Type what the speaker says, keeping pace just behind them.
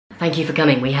Thank you for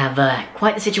coming. We have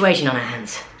quite the situation on our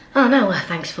hands. Oh no,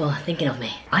 thanks for thinking of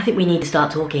me. I think we need to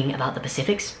start talking about the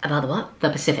Pacifics. About the what?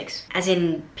 The Pacifics. As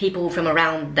in people from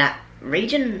around that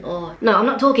region, or? No, I'm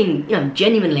not talking,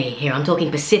 genuinely here. I'm talking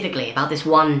specifically about this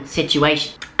one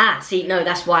situation. Ah, see, no,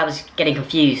 that's why I was getting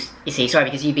confused. You see, sorry,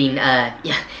 because you've been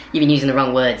using the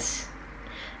wrong words.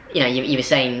 You were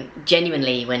saying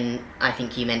genuinely when I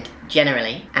think you meant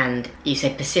generally, and you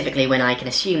said specifically when I can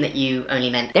assume that you only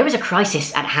meant there is a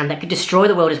crisis at hand that could destroy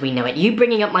the world as we know it. You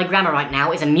bringing up my grammar right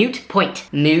now is a moot point.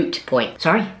 Moot point.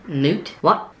 Sorry? Moot?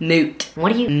 What? Moot.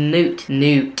 What do you moot?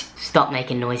 Moot. Stop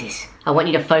making noises. I want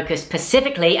you to focus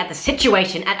specifically at the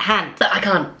situation at hand. But I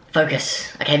can't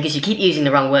focus, okay, because you keep using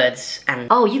the wrong words, and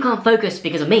oh, you can't focus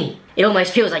because of me. It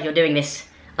almost feels like you're doing this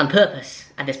on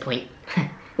purpose at this point.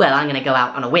 Well, I'm gonna go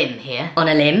out on a whim here, on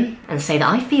a limb, and say that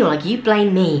I feel like you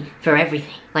blame me for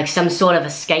everything. Like some sort of a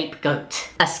scapegoat.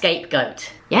 A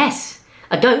scapegoat. Yes,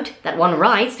 a goat that one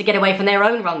rides to get away from their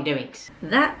own wrongdoings.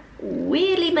 That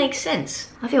weirdly makes sense.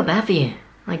 I feel bad for you.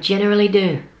 I generally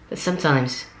do. But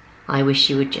sometimes, I wish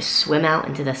you would just swim out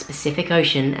into the Pacific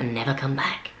Ocean and never come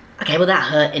back. Okay, well that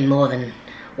hurt in more than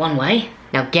one way.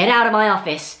 Now get out of my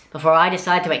office before I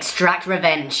decide to extract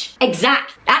revenge.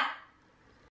 Exact!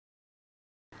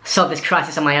 Solve this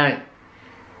crisis on my own. I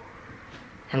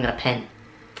haven't got a pen.